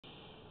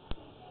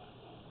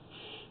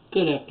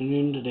Good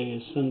afternoon. Today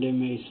is Sunday,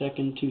 May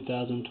 2nd,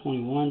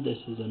 2021. This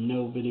is a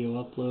no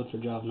video upload for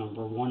job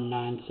number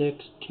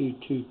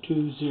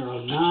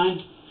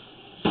 196-22209.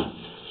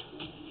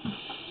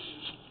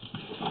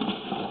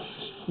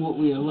 What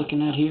we are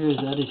looking at here is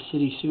that is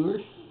city sewer.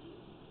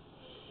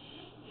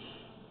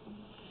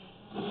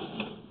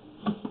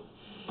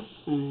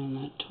 And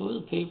that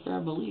toilet paper, I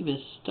believe, is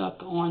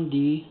stuck on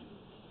the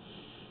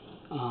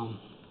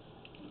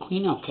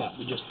cleanout cap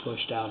we just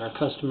pushed out. Our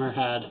customer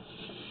had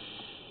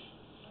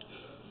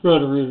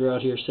Roto-Rooter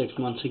out here 6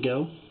 months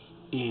ago,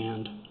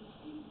 and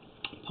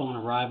upon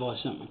arrival I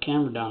sent my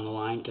camera down the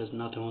line because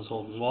nothing was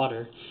holding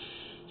water.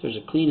 There's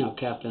a cleanout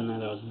cap in there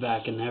that was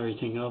backing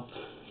everything up,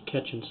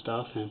 catching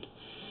stuff, and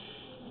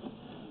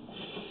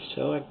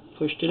so I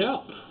pushed it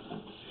out.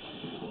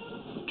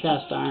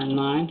 Cast iron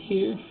line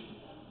here.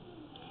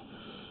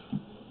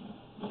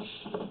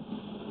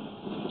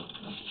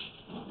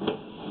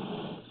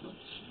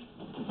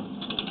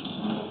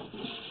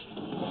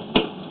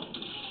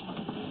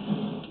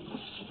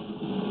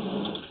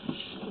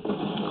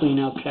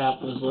 Cleanout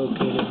cap was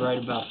located right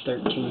about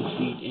 13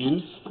 feet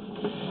in.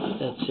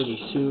 That city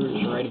sewer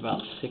is right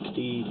about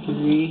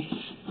 63.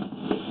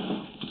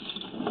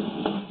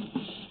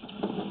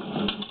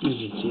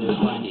 You can see this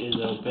line is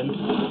open.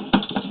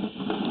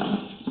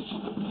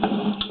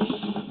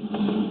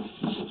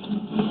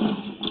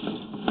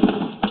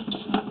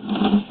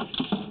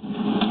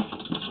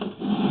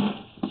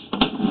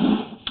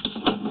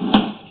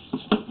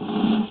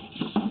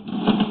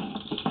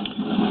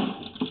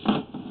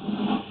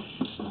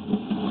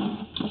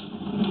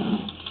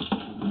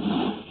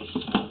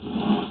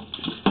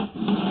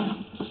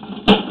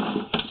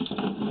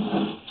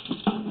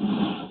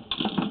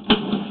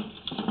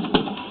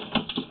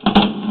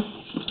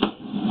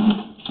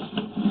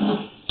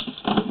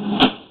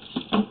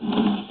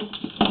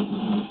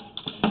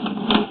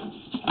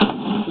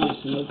 Nice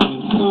and open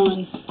and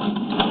fun.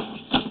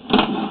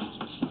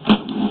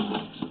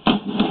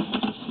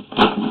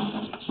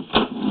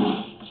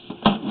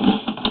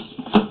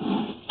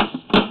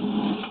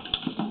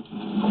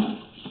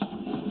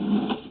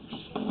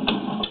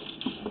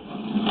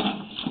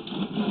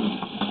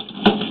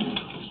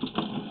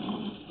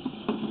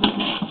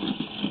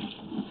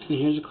 And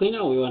here's a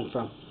cleanout we went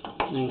from.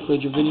 That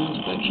includes your video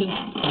inspection.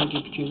 Thank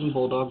you for choosing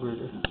Bulldog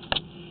Rooter.